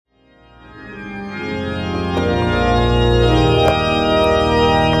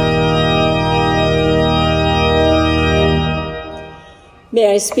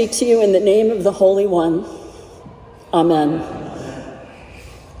May I speak to you in the name of the Holy One. Amen.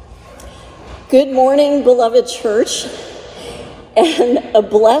 Good morning, beloved church, and a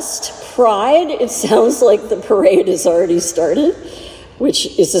blessed Pride. It sounds like the parade has already started, which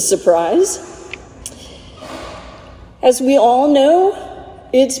is a surprise. As we all know,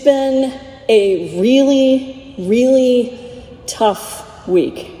 it's been a really tough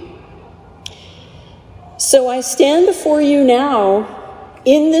week. So I stand before you now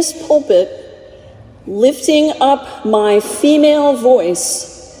in this pulpit, lifting up my female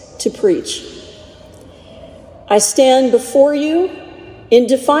voice to preach. I stand before you in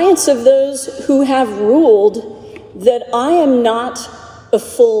defiance of those who have ruled that I am not a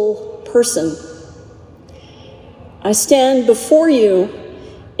full person. I stand before you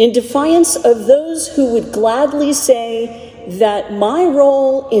in defiance of those who would gladly say that my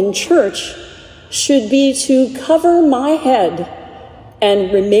role in church should be to cover my head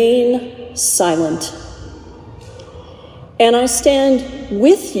and remain silent. And I stand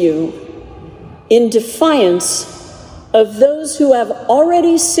with you in defiance of those who have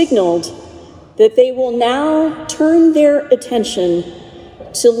already signaled that they will now turn their attention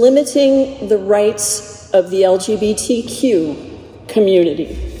to limiting the rights of the LGBTQ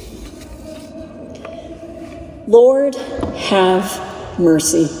community. Lord, have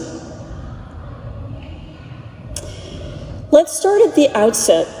mercy. Let's start at the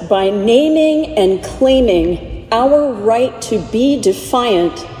outset by naming and claiming our right to be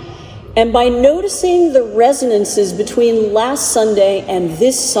defiant, and by noticing the resonances between last Sunday and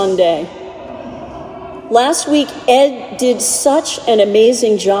this Sunday. Last week, Ed did such an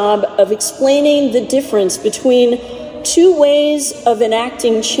amazing job of explaining the difference between two ways of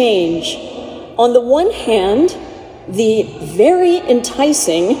enacting change. On the one hand, the very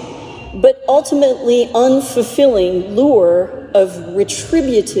enticing but ultimately unfulfilling lure of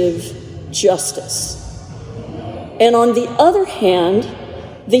retributive justice. And on the other hand,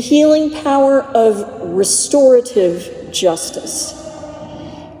 the healing power of restorative justice.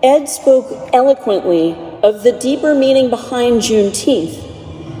 Ed spoke eloquently of the deeper meaning behind Juneteenth,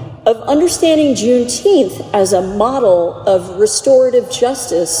 of understanding Juneteenth as a model of restorative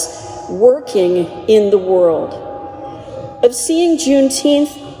justice working in the world, of seeing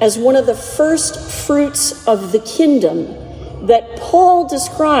Juneteenth as one of the first fruits of the kingdom that Paul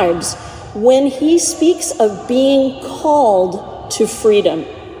describes when he speaks of being called to freedom.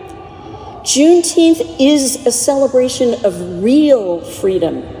 Juneteenth is a celebration of real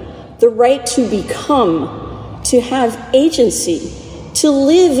freedom, the right to become, to have agency, to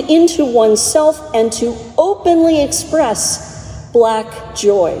live into oneself, and to openly express Black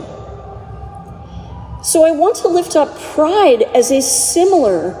joy. So I want to lift up pride as a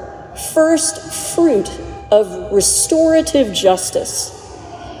similar first fruit of restorative justice.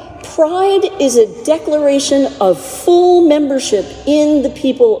 Pride is a declaration of full membership in the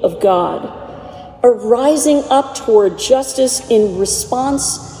people of God, a rising up toward justice in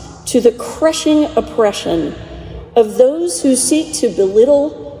response to the crushing oppression of those who seek to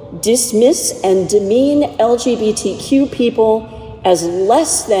belittle, dismiss, and demean LGBTQ people as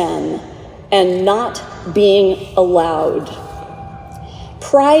less than and not being allowed.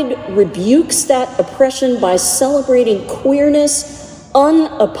 Pride rebukes that oppression by celebrating queerness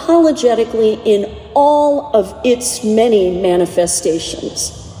unapologetically in all of its many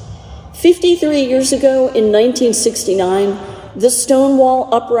manifestations. 53 years ago, in 1969, the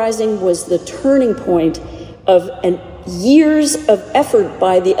Stonewall Uprising was the turning point of years of effort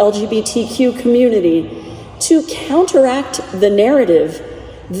by the LGBTQ community to counteract the narrative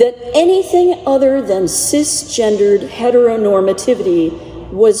that anything other than cisgendered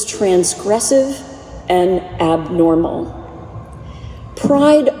heteronormativity was transgressive and abnormal.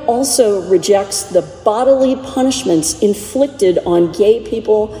 Pride also rejects the bodily punishments inflicted on gay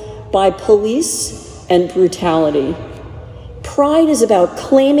people by police and brutality. Pride is about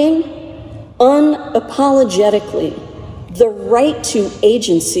claiming unapologetically the right to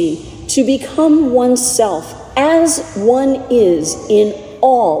agency, to become oneself as one is in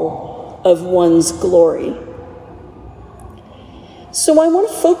all of one's glory. So I want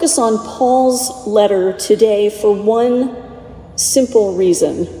to focus on Paul's letter today for one simple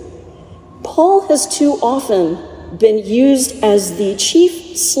reason. Paul has too often been used as the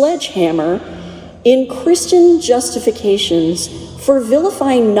chief sledgehammer in Christian justifications for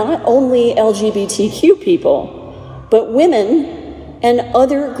vilifying not only LGBTQ people, but women and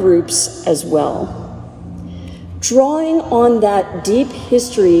other groups as well. Drawing on that deep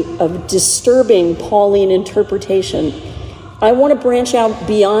history of disturbing Pauline interpretation, I want to branch out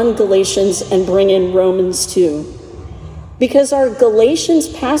beyond Galatians and bring in Romans 2. because our Galatians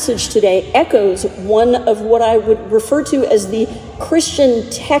passage today echoes one of what I would refer to as the Christian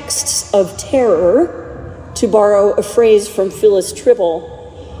texts of terror, to borrow a phrase from Phyllis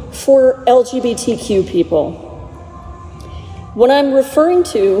Tribble, for LGBTQ people. What I'm referring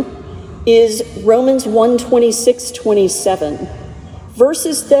to is Romans 1:26-27,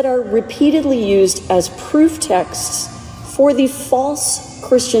 verses that are repeatedly used as proof texts for the false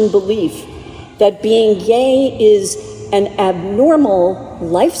Christian belief that being gay is an abnormal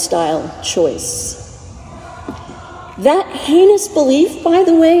lifestyle choice. That heinous belief, by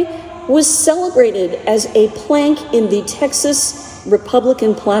the way, was celebrated as a plank in the Texas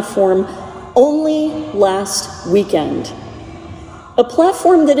Republican platform only last weekend. A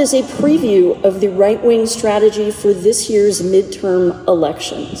platform that is a preview of the right-wing strategy for this year's midterm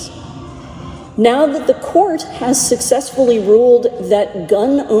elections. Now that the court has successfully ruled that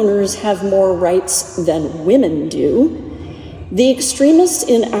gun owners have more rights than women do, the extremists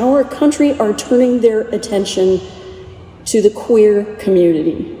in our country are turning their attention to the queer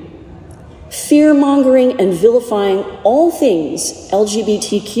community. Fear-mongering and vilifying all things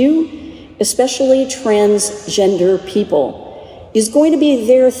LGBTQ, especially transgender people, is going to be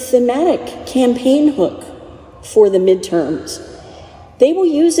their thematic campaign hook for the midterms. They will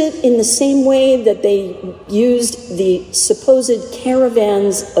use it in the same way that they used the supposed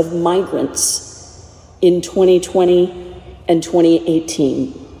caravans of migrants in 2020 and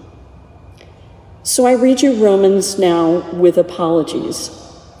 2018. So I read you Romans now with apologies.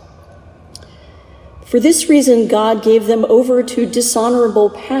 For this reason, God gave them over to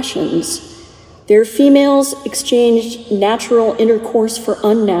dishonorable passions. Their females exchanged natural intercourse for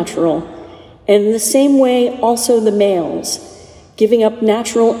unnatural, and in the same way also the males, giving up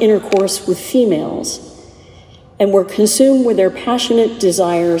natural intercourse with females, and were consumed with their passionate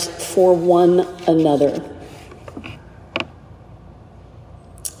desires for one another.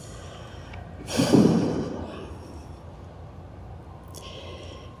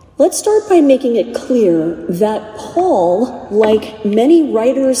 Let's start by making it clear that Paul, like many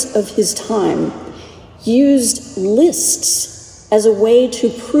writers of his time, used lists as a way to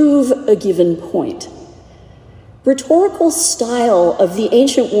prove a given point. Rhetorical style of the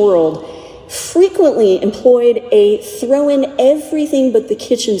ancient world frequently employed a throw in everything but the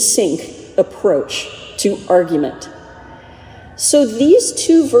kitchen sink approach to argument. So these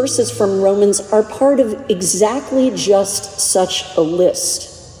two verses from Romans are part of exactly just such a list,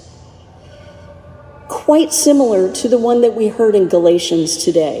 quite similar to the one that we heard in Galatians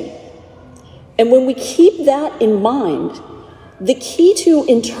today. And when we keep that in mind, the key to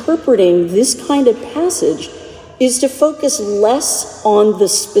interpreting this kind of passage is to focus less on the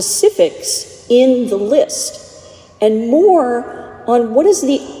specifics in the list and more on what is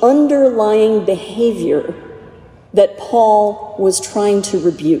the underlying behavior that Paul was trying to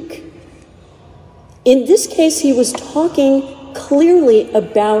rebuke. In this case, he was talking clearly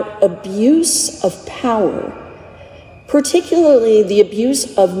about abuse of power, particularly the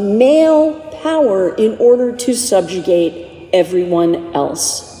abuse of male power in order to subjugate everyone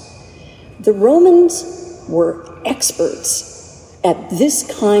else. The Romans were experts at this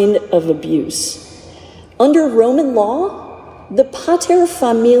kind of abuse. Under Roman law, the pater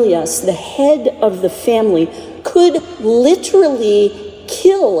familias, the head of the family, could literally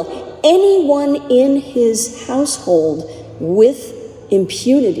kill anyone in his household with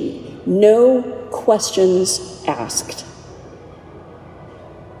impunity, no questions asked.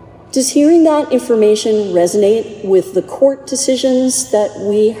 Does hearing that information resonate with the court decisions that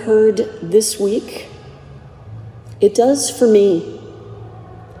we heard this week? It does for me.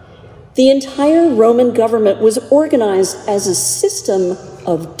 The entire Roman government was organized as a system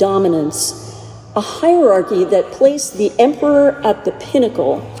of dominance, a hierarchy that placed the emperor at the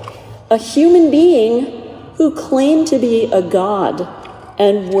pinnacle, a human being who claimed to be a god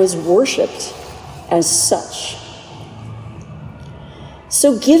and was worshipped as such.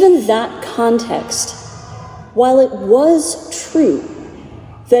 So given that context, while it was true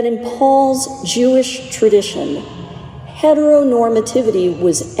that in Paul's Jewish tradition, heteronormativity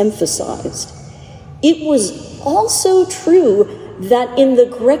was emphasized, it was also true that in the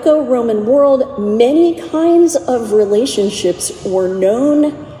Greco-Roman world, many kinds of relationships were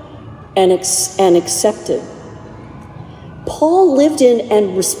known and accepted. Paul lived in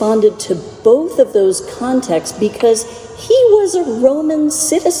and responded to both of those contexts because he was a Roman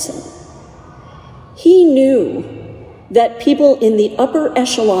citizen. He knew that people in the upper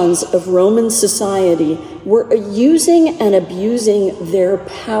echelons of Roman society were using and abusing their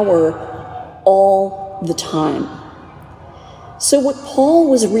power all the time. So what Paul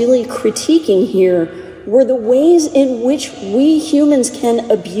was really critiquing here were the ways in which we humans can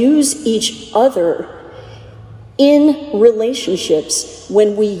abuse each other in relationships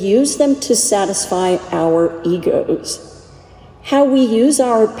when we use them to satisfy our egos. How we use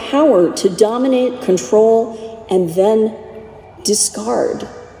our power to dominate, control, and then discard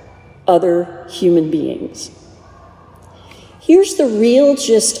other human beings. Here's the real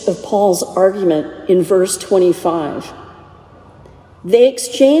gist of Paul's argument in verse 25. They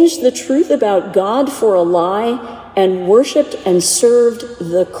exchanged the truth about God for a lie and worshiped and served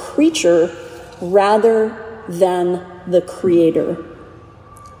the creature rather than the Creator.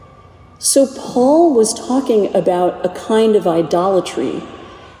 So Paul was talking about a kind of idolatry,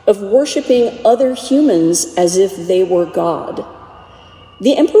 of worshiping other humans as if they were God.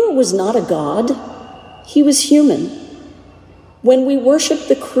 The emperor was not a god, he was human. When we worship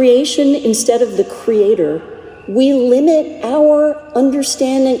the creation instead of the Creator, we limit our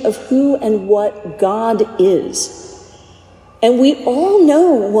understanding of who and what God is. And we all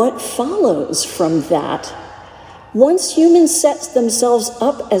know what follows from that. Once humans set themselves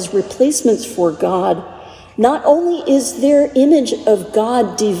up as replacements for God, not only is their image of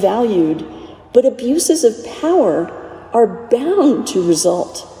God devalued, but abuses of power are bound to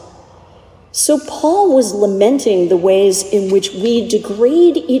result. So Paul was lamenting the ways in which we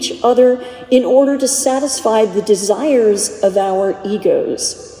degrade each other in order to satisfy the desires of our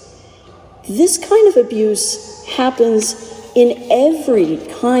egos. This kind of abuse happens in every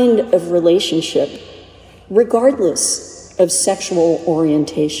kind of relationship, regardless of sexual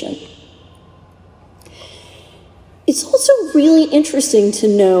orientation. It's also really interesting to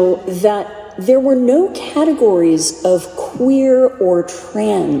know that there were no categories of queer or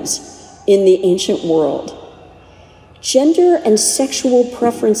trans in the ancient world. Gender and sexual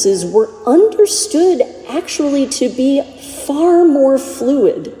preferences were understood actually to be far more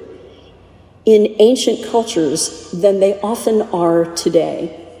fluid in ancient cultures than they often are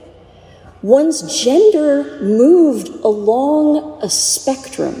today. One's gender moved along a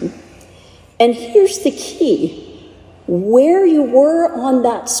spectrum, and here's the key. Where you were on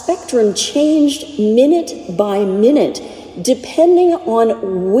that spectrum changed minute by minute, depending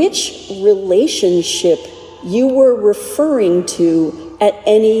on which relationship you were referring to at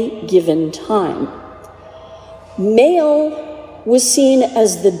any given time. Male was seen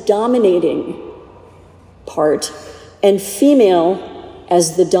as the dominating part, and female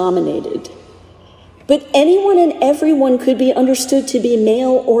as the dominated. But anyone and everyone could be understood to be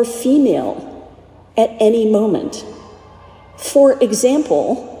male or female at any moment. For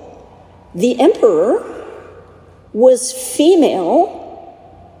example, the emperor was female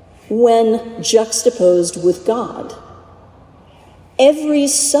when juxtaposed with God. Every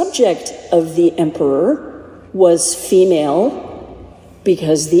subject of the emperor was female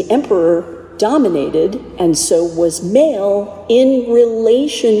because the emperor dominated and so was male in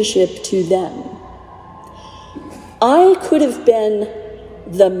relationship to them. I could have been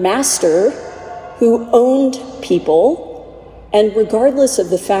the master who owned people, and regardless of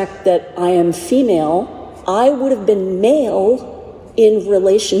the fact that I am female, I would have been male in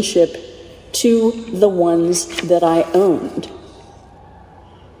relationship to the ones that I owned.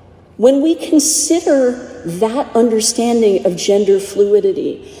 When we consider that understanding of gender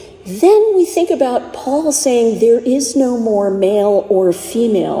fluidity, then we think about Paul saying there is no more male or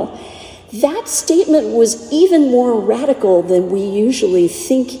female. That statement was even more radical than we usually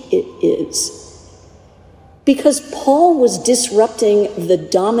think it is. Because Paul was disrupting the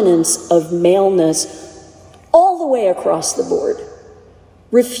dominance of maleness all the way across the board,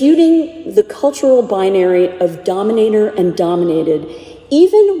 refuting the cultural binary of dominator and dominated,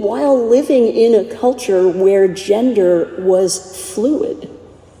 even while living in a culture where gender was fluid.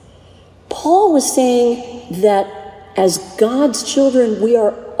 Paul was saying that as God's children, we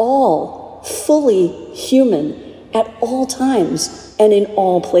are all fully human at all times and in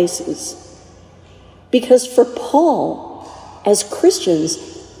all places. Because for Paul, as Christians,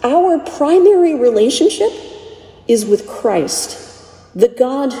 our primary relationship is with Christ, the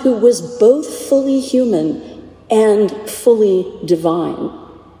God who was both fully human and fully divine.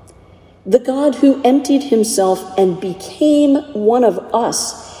 The God who emptied himself and became one of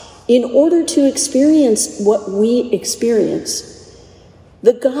us in order to experience what we experience.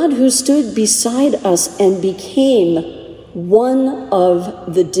 The God who stood beside us and became one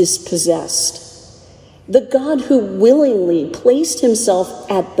of the dispossessed. The God who willingly placed himself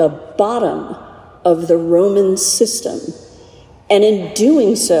at the bottom of the Roman system, and in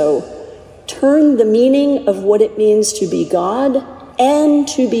doing so, turned the meaning of what it means to be God and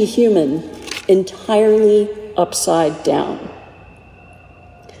to be human entirely upside down.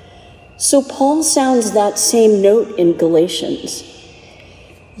 So Paul sounds that same note in Galatians.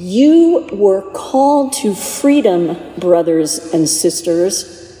 You were called to freedom, brothers and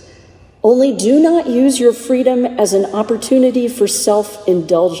sisters. Only do not use your freedom as an opportunity for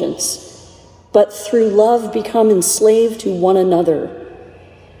self-indulgence, but through love become enslaved to one another.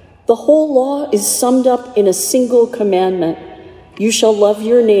 The whole law is summed up in a single commandment. You shall love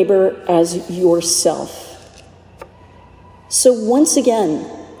your neighbor as yourself. So once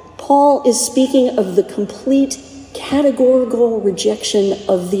again, Paul is speaking of the complete categorical rejection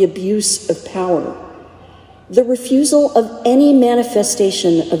of the abuse of power, the refusal of any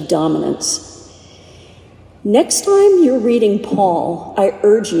manifestation of dominance. Next time you're reading Paul, I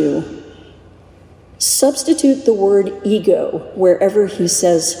urge you, substitute the word ego wherever he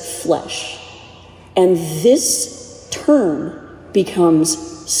says flesh. And this turn becomes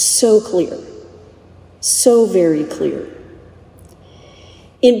so clear, so very clear.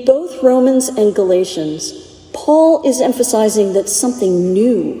 In both Romans and Galatians, Paul is emphasizing that something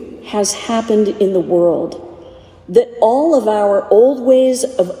new has happened in the world, that all of our old ways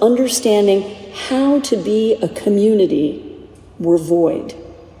of understanding how to be a community were void.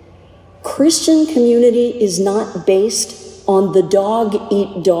 Christian community is not based on the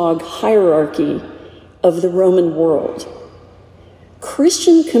dog-eat-dog hierarchy of the Roman world.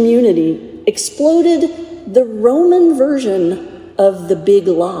 Christian community exploded the Roman version of the big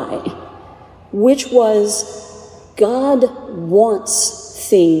lie, which was God wants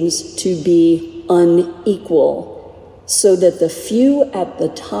things to be unequal so that the few at the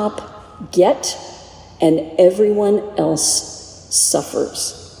top get and everyone else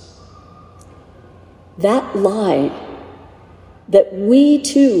suffers. That lie, that we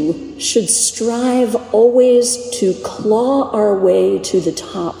too should strive always to claw our way to the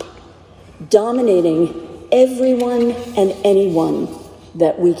top, dominating everyone and anyone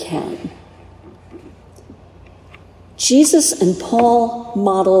that we can. Jesus and Paul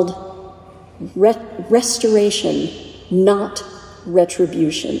modeled restoration, not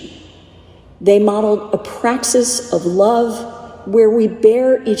retribution. They modeled a praxis of love where we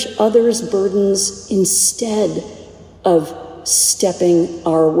bear each other's burdens instead of stepping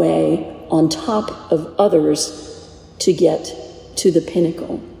our way on top of others to get to the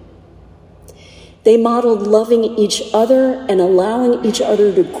pinnacle. They modeled loving each other and allowing each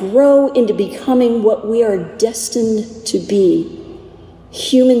other to grow into becoming what we are destined to be,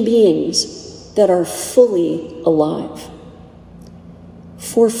 human beings that are fully alive.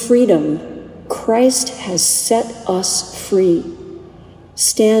 For freedom, Christ has set us free.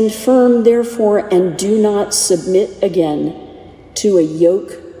 Stand firm, therefore, and do not submit again to a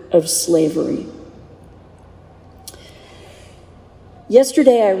yoke of slavery.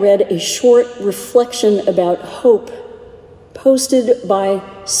 Yesterday, I read a short reflection about hope posted by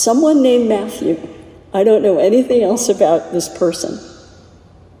someone named Matthew. I don't know anything else about this person.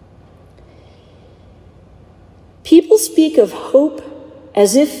 People speak of hope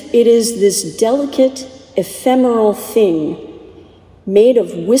as if it is this delicate, ephemeral thing made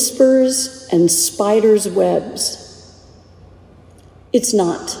of whispers and spiders' webs. It's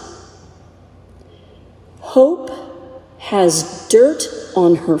not. Hope has dirt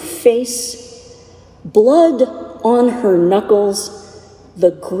on her face, blood on her knuckles,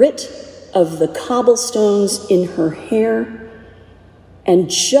 the grit of the cobblestones in her hair, and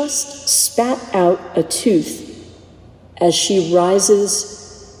just spat out a tooth as she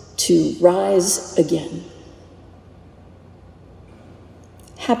rises to rise again.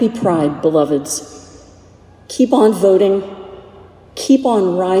 Happy Pride, beloveds. Keep on voting, keep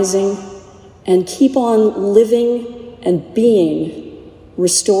on rising, and keep on living and being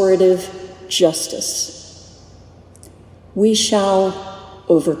restorative justice. We shall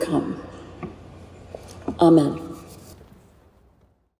overcome. Amen.